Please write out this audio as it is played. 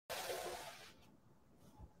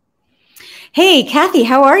Hey, Kathy,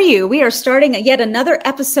 how are you? We are starting yet another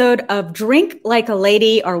episode of Drink Like a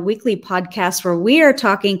Lady, our weekly podcast where we are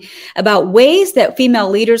talking about ways that female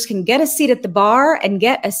leaders can get a seat at the bar and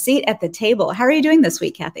get a seat at the table. How are you doing this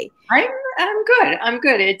week, Kathy? I'm good. I'm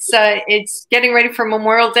good. It's getting ready for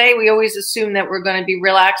Memorial Day. We always assume that we're going to be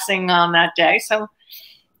relaxing on that day, so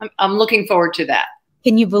I'm looking forward to that.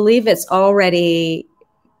 Can you believe it's already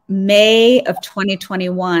May of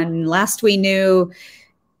 2021? Last we knew,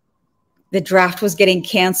 the draft was getting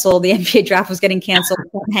canceled. The NBA draft was getting canceled.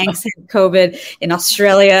 Tom Hanks had COVID in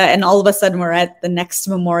Australia, and all of a sudden we're at the next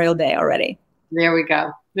Memorial Day already. There we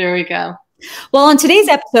go. Well, on today's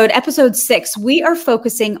episode 6, we are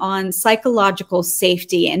focusing on psychological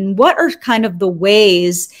safety and what are kind of the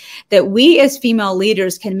ways that we as female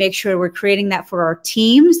leaders can make sure we're creating that for our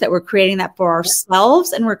teams, that we're creating that for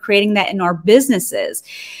ourselves, and we're creating that in our businesses.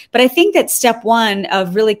 But I think that step one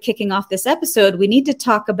of really kicking off this episode, we need to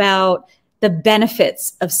talk about the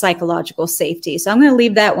benefits of psychological safety. So I'm going to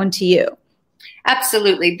leave that one to you.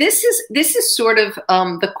 Absolutely. This is sort of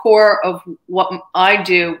the core of what I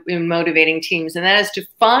do in motivating teams, and that is to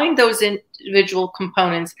find those individual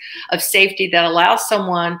components of safety that allow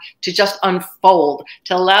someone to just unfold,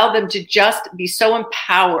 to allow them to just be so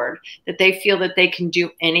empowered that they feel that they can do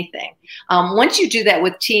anything. Once you do that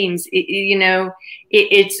with teams,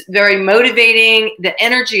 it's very motivating. The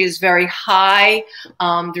energy is very high.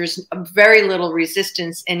 There's very little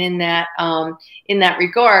resistance, and in that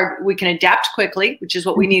regard, we can adapt quickly, which is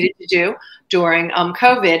what we needed to do during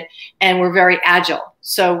COVID, and we're very agile.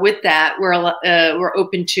 So with that, we're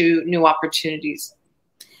open to new opportunities.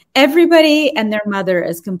 Everybody and their mother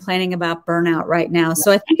is complaining about burnout right now.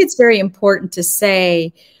 So I think it's very important to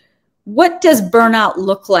say, what does burnout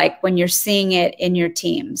look like when you're seeing it in your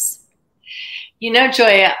teams? You know,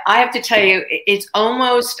 Joya, I have to tell you, it's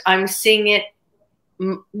almost, I'm seeing it,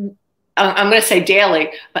 I'm going to say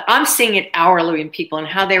daily, but I'm seeing it hourly in people and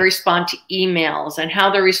how they respond to emails and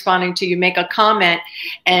how they're responding to you make a comment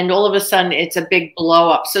and all of a sudden it's a big blow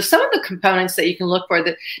up. So some of the components that you can look for,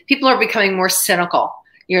 that people are becoming more cynical.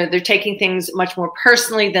 They're taking things much more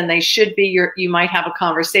personally than they should be. You might have a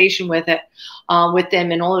conversation with them,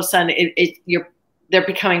 and all of a sudden they're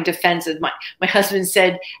becoming defensive. My husband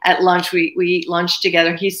said at lunch, we eat lunch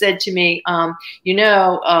together. He said to me,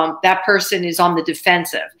 that person is on the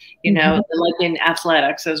defensive, like in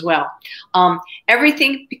athletics as well.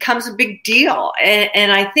 Everything becomes a big deal.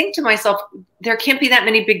 And I think to myself, there can't be that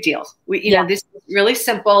many big deals. This is really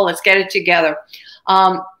simple. Let's get it together.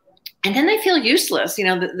 And then they feel useless.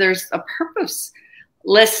 There's a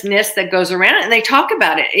purposelessness that goes around, and they talk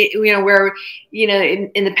about it. Where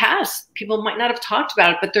in the past people might not have talked about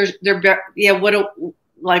it, but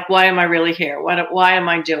why am I really here? Why am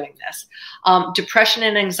I doing this? Depression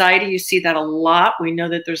and anxiety, you see that a lot. We know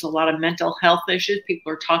that there's a lot of mental health issues.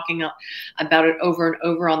 People are talking about it over and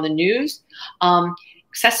over on the news.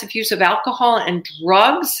 Excessive use of alcohol and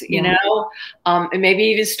drugs, and maybe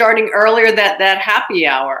even starting earlier that happy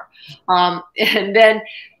hour. And then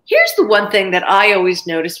here's the one thing that I always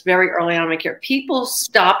noticed very early on in my career. People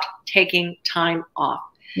stopped taking time off.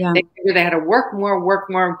 Yeah. They had to work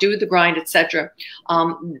more, do the grind, etc.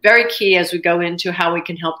 Very key as we go into how we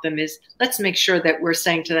can help them is let's make sure that we're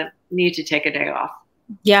saying to them, need to take a day off.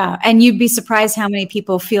 Yeah. And you'd be surprised how many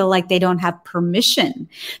people feel like they don't have permission.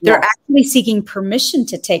 They're actually seeking permission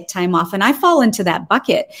to take time off. And I fall into that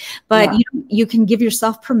bucket, but you can give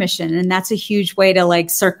yourself permission. And that's a huge way to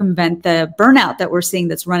circumvent the burnout that we're seeing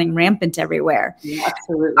that's running rampant everywhere. Yeah,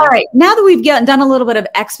 absolutely. All right. Now that we've done a little bit of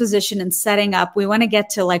exposition and setting up, we want to get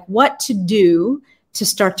to what to do to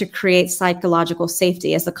start to create psychological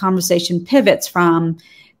safety as the conversation pivots from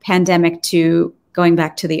pandemic to going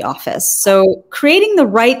back to the office. So creating the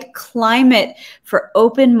right climate for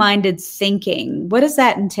open-minded thinking, what does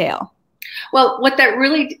that entail? Well, what that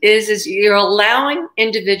really is you're allowing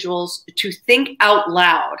individuals to think out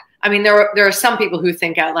loud. I mean, there are some people who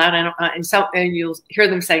think out loud, and you'll hear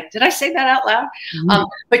them say, "Did I say that out loud?" Mm-hmm.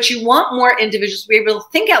 But you want more individuals to be able to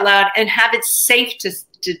think out loud and have it safe to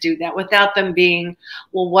do that without them being,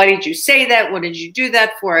 well, why did you say that? What did you do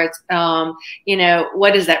that for? It's,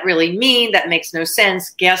 what does that really mean? That makes no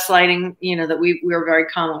sense. Gaslighting, that we're very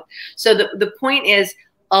common with. So the point is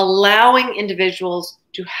allowing individuals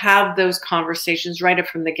to have those conversations right up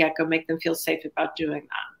from the get-go, make them feel safe about doing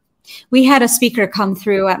that. We had a speaker come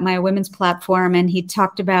through at my women's platform, and he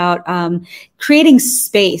talked about creating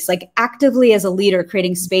space, like actively as a leader,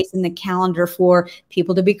 creating space in the calendar for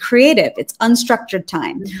people to be creative. It's unstructured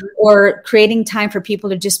time, or creating time for people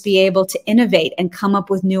to just be able to innovate and come up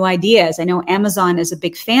with new ideas. I know Amazon is a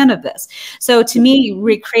big fan of this. So to me,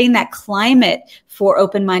 recreating that climate for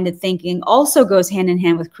open-minded thinking also goes hand in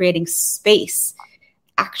hand with creating space,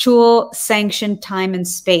 actual sanctioned time and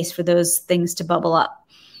space for those things to bubble up.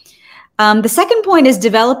 The second point is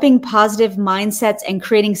developing positive mindsets and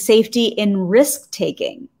creating safety in risk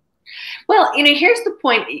taking. Well, here's the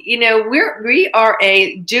point. We are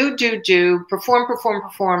a do,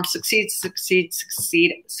 perform, succeed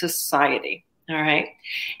society. All right.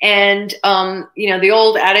 And, the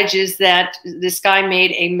old adage is that this guy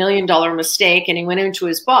made $1 million mistake, and he went into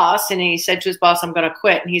his boss and he said to his boss, "I'm going to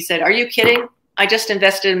quit." And he said, "Are you kidding? I just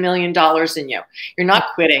invested $1 million in you. You're not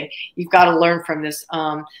quitting. You've got to learn from this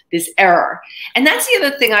error." And that's the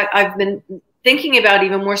other thing I've been thinking about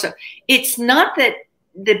even more so. It's not that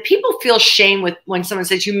people feel shame when someone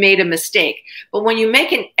says you made a mistake, but when you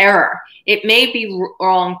make an error, it may be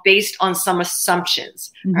wrong based on some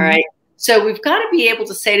assumptions. Mm-hmm. All right. So we've got to be able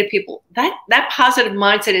to say to people that positive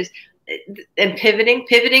mindset is, and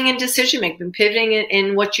pivoting in decision making, pivoting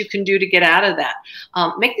in what you can do to get out of that.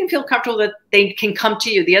 Make them feel comfortable that they can come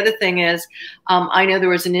to you. The other thing is, I know there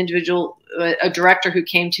was an individual, a director, who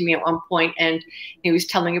came to me at one point, and he was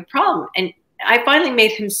telling a problem, and I finally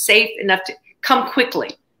made him safe enough to come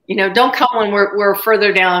quickly. Don't come when we're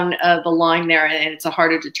further down the line there, and it's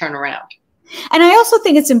harder to turn around. And I also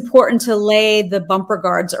think it's important to lay the bumper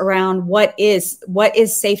guards around what is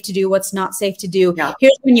safe to do, what's not safe to do. Yeah.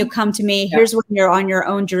 Here's when you come to me. Here's when you're on your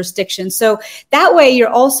own jurisdiction. So that way you're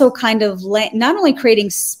also kind of not only creating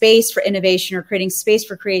space for innovation or creating space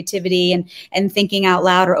for creativity and thinking out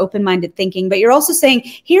loud or open-minded thinking, but you're also saying,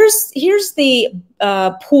 here's the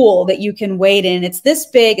pool that you can wade in. It's this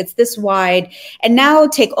big, it's this wide, and now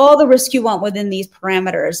take all the risk you want within these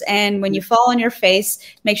parameters. And when you fall on your face,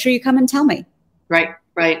 make sure you come and tell me.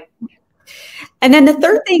 Right. And then the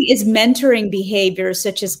third thing is mentoring behaviors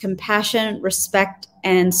such as compassion, respect,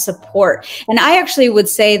 and support. And I actually would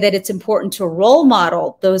say that it's important to role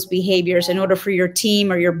model those behaviors in order for your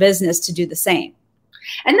team or your business to do the same.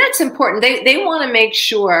 And that's important. They want to make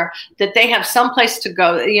sure that they have some place to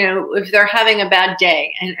go, if they're having a bad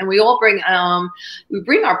day. And we all bring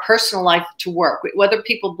our personal life to work, whether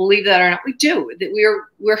people believe that or not. We do.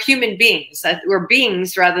 We're human beings. We're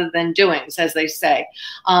beings rather than doings, as they say.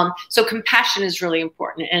 So compassion is really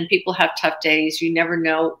important. And people have tough days. You never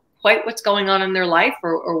know quite what's going on in their life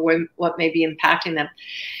or what may be impacting them.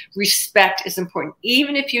 Respect is important,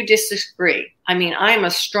 even if you disagree. I am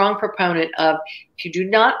a strong proponent of, if you do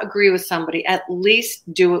not agree with somebody, at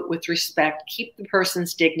least do it with respect. Keep the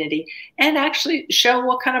person's dignity and actually show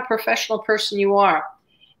what kind of professional person you are.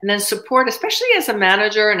 And then support, especially as a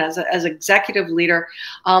manager and as executive leader,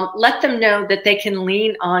 let them know that they can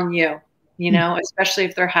lean on you, especially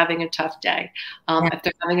if they're having a tough day, if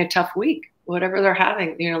they're having a tough week. Whatever they're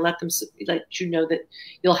having, let you know that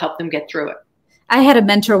you'll help them get through it. I had a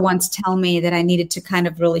mentor once tell me that I needed to kind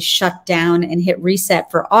of really shut down and hit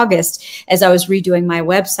reset for August as I was redoing my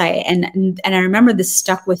website. And I remember this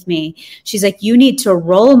stuck with me. She's like, you need to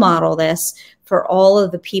role model this for all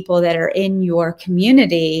of the people that are in your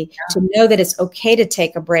community to know that it's okay to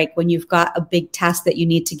take a break when you've got a big task that you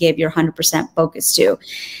need to give your 100% focus to.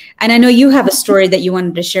 And I know you have a story that you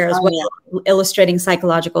wanted to share as well, illustrating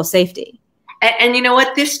psychological safety. And you know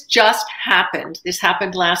what? This just happened. This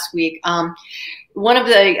happened last week. One of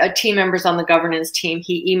the team members on the governance team,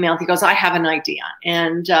 he emailed, he goes, "I have an idea."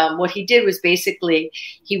 And what he did was basically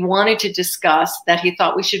he wanted to discuss that he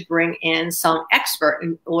thought we should bring in some expert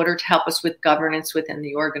in order to help us with governance within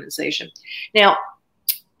the organization. Now,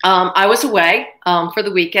 I was away for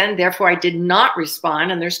the weekend, therefore I did not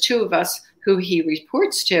respond. And there's two of us who he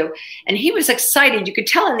reports to, and he was excited. You could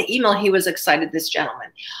tell in the email he was excited, this gentleman.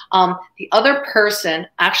 The other person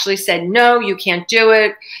actually said, "No, you can't do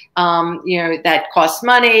it. That costs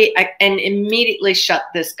money," and immediately shut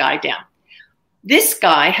this guy down. This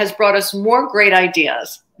guy has brought us more great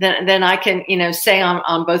ideas than I can, say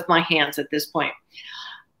on both my hands at this point.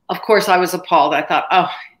 Of course, I was appalled. I thought,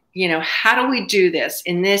 how do we do this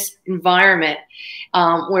in this environment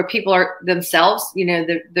where people are themselves,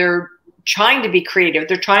 they're trying to be creative.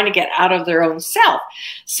 They're trying to get out of their own self.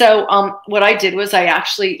 So what I did was I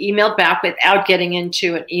actually emailed back without getting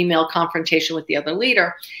into an email confrontation with the other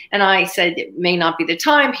leader. And I said, it may not be the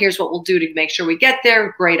time. Here's what we'll do to make sure we get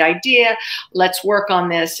there. Great idea. Let's work on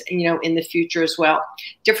this, in the future as well.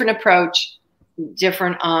 Different approach,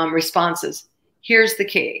 different responses. Here's the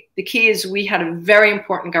key. The key is we had a very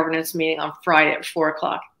important governance meeting on Friday at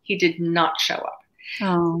 4:00. He did not show up.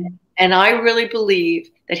 Oh. And I really believe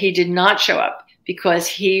that he did not show up because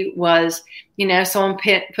he was, someone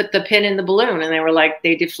put the pin in the balloon and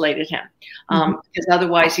they deflated him. Because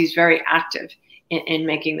otherwise he's very active in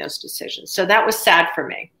making those decisions. So that was sad for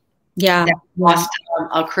me. Yeah. That lost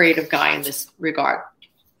a creative guy in this regard.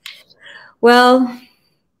 Well,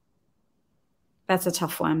 that's a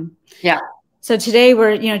tough one. Yeah. So today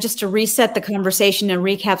we're, just to reset the conversation and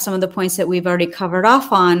recap some of the points that we've already covered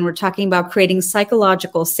off on, we're talking about creating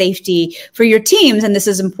psychological safety for your teams. And this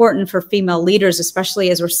is important for female leaders,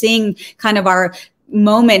 especially as we're seeing kind of our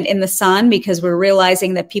moment in the sun, because we're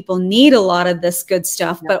realizing that people need a lot of this good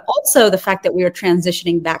stuff, but also the fact that we are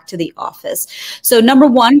transitioning back to the office. So number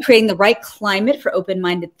one, creating the right climate for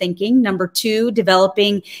open-minded thinking. Number two,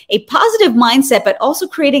 developing a positive mindset, but also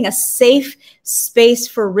creating a safe space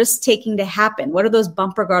for risk-taking to happen. What are those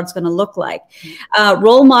bumper guards going to look like?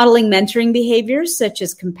 Role modeling mentoring behaviors such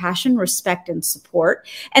as compassion, respect, and support.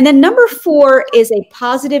 And then number four is a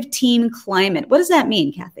positive team climate. What does that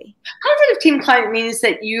mean, Kathy? Positive team climate means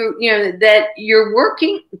that that you're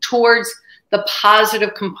working towards the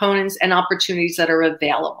positive components and opportunities that are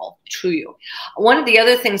available to you. One of the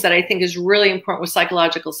other things that I think is really important with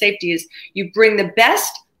psychological safety is you bring the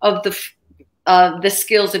best of the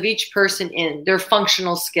skills of each person in, their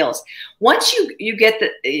functional skills. Once you get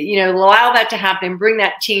allow that to happen, bring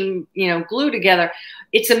that team, glue together,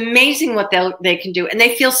 it's amazing what they can do. And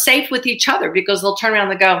they feel safe with each other because they'll turn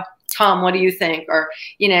around and go, Tom, what do you think? Or,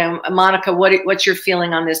 Monica, what's your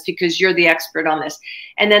feeling on this? Because you're the expert on this.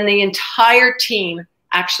 And then the entire team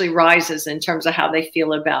actually rises in terms of how they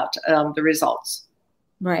feel about the results.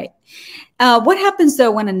 Right. What happens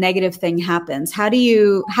though when a negative thing happens? How do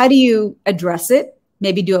you address it?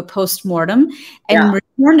 Maybe do a post-mortem and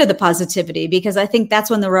return to the positivity, because I think that's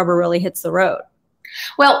when the rubber really hits the road.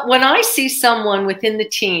 Well, when I see someone within the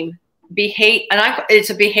team behave, and it's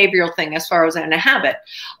a behavioral thing as far as in a habit,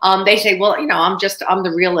 they say, well, I'm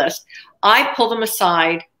the realist. I pull them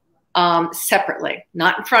aside separately,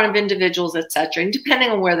 not in front of individuals, etc., and depending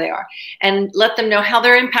on where they are, and let them know how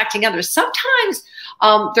they're impacting others. Sometimes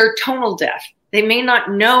they're tonal deaf. They may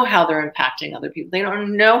not know how they're impacting other people. They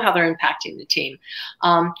don't know how they're impacting the team.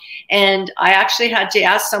 And I actually had to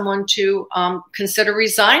ask someone to consider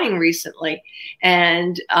resigning recently.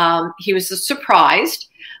 And he was surprised.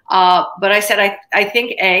 But I said, I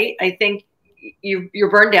think you're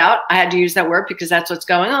burned out. I had to use that word because that's what's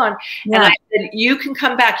going on. Yeah. And I said, you can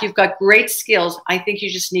come back. You've got great skills. I think you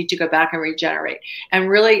just need to go back and regenerate and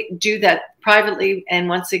really do that privately. And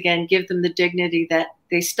once again, give them the dignity that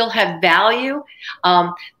they still have value.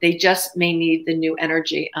 They just may need the new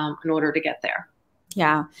energy in order to get there.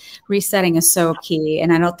 Yeah. Resetting is so key.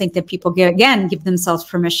 And I don't think that people give themselves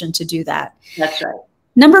permission to do that. That's right.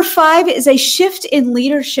 Number 5 is a shift in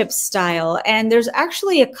leadership style. And there's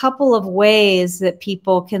actually a couple of ways that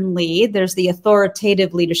people can lead. There's the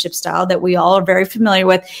authoritative leadership style that we all are very familiar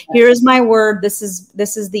with. Here is my word. This is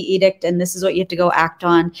the edict, and this is what you have to go act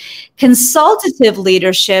on. Consultative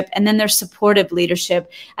leadership, and then there's supportive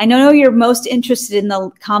leadership. I know you're most interested in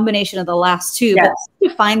the combination of the last two, but let's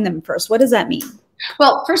define them first. What does that mean?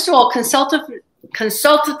 Well, first of all,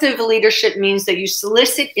 consultative leadership means that you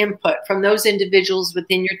solicit input from those individuals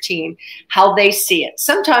within your team, how they see it.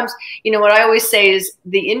 Sometimes, what I always say is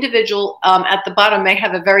the individual at the bottom may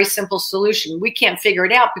have a very simple solution. We can't figure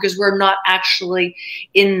it out because we're not actually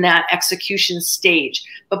in that execution stage.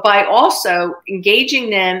 But by also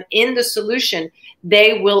engaging them in the solution,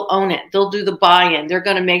 they will own it. They'll do the buy-in. They're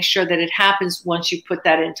going to make sure that it happens once you put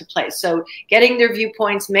that into place. So getting their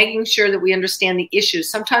viewpoints, making sure that we understand the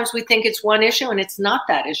issues. Sometimes we think it's one issue and it's not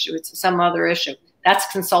that issue. It's some other issue. That's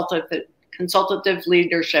consultative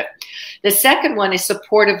leadership. The second one is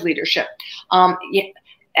supportive leadership.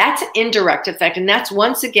 That's an indirect effect. And that's,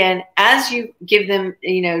 once again, as you give them,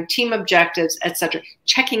 team objectives, etc.,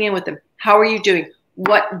 checking in with them. How are you doing?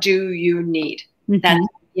 What do you need? Mm-hmm. That's,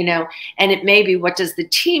 and it may be, what does the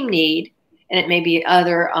team need? And it may be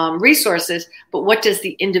other resources, but what does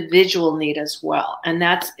the individual need as well? And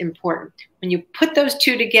that's important. When you put those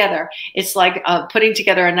two together, it's like putting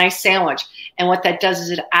together a nice sandwich. And what that does is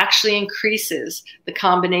it actually increases the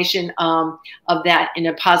combination of that in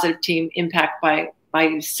a positive team impact by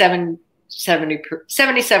 77%.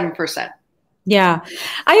 Yeah.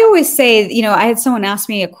 I always say, I had someone ask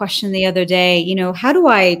me a question the other day, how do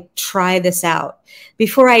I try this out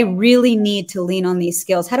before I really need to lean on these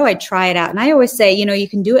skills? How do I try it out? And I always say, you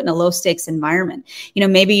can do it in a low stakes environment.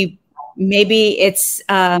 Maybe Maybe it's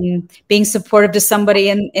being supportive to somebody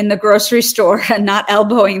in the grocery store and not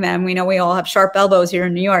elbowing them. We know we all have sharp elbows here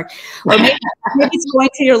in New York. Or maybe it's going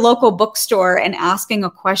to your local bookstore and asking a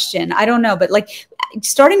question. I don't know, but like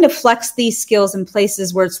starting to flex these skills in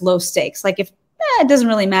places where it's low stakes. Like if it doesn't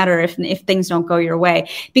really matter if things don't go your way,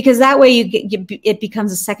 because that way it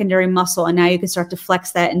becomes a secondary muscle, and now you can start to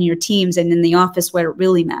flex that in your teams and in the office where it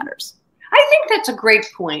really matters. I think that's a great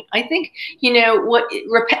point. I think,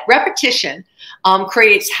 repetition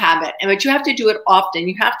creates habit, but you have to do it often.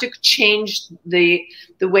 You have to change the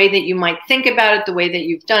way that you might think about it, the way that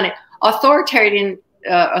you've done it. Authoritative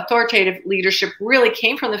leadership really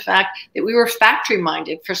came from the fact that we were factory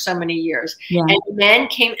minded for so many years, and men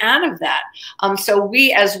came out of that. So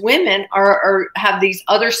we as women have these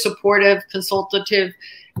other supportive, consultative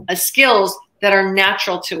skills that are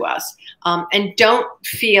natural to us, and don't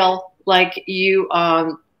feel like you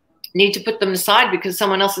need to put them aside because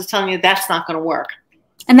someone else is telling you that's not going to work.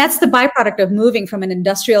 And that's the byproduct of moving from an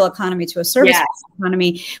industrial economy to a service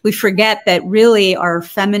economy. We forget that really our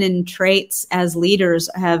feminine traits as leaders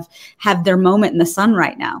have their moment in the sun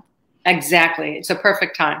right now. Exactly. It's a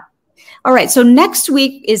perfect time. All right. So next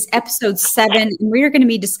week is episode 7, and we're going to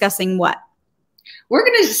be discussing what? We're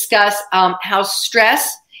going to discuss how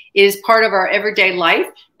stress is part of our everyday life,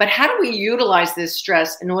 but how do we utilize this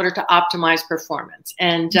stress in order to optimize performance?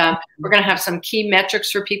 And we're going to have some key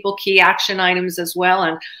metrics for people, key action items as well.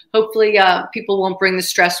 And hopefully people won't bring the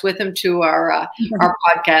stress with them to our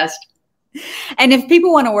podcast. And if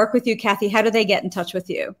people want to work with you, Kathy, how do they get in touch with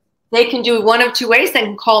you? They can do one of two ways. They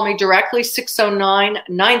can call me directly,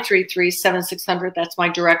 609-933-7600. That's my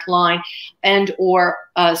direct line. And or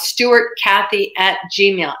StuartKathie at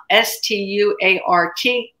Gmail,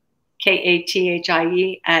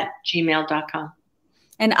 StuartKathie@gmail.com.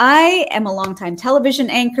 And I am a longtime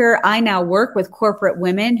television anchor. I now work with corporate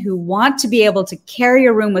women who want to be able to carry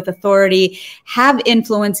a room with authority, have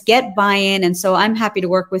influence, get buy-in. And so I'm happy to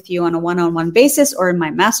work with you on a one-on-one basis or in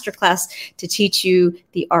my masterclass to teach you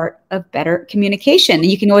the art of better communication.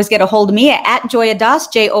 You can always get a hold of me at Joya Das,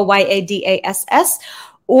 JoyaDass,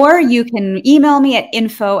 or you can email me at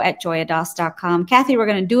info@joyadas.com. Kathy, we're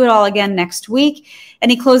going to do it all again next week.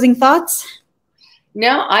 Any closing thoughts?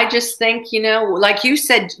 No, I just think, like you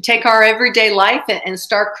said, take our everyday life and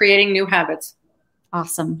start creating new habits.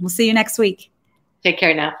 Awesome. We'll see you next week. Take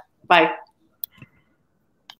care now. Bye.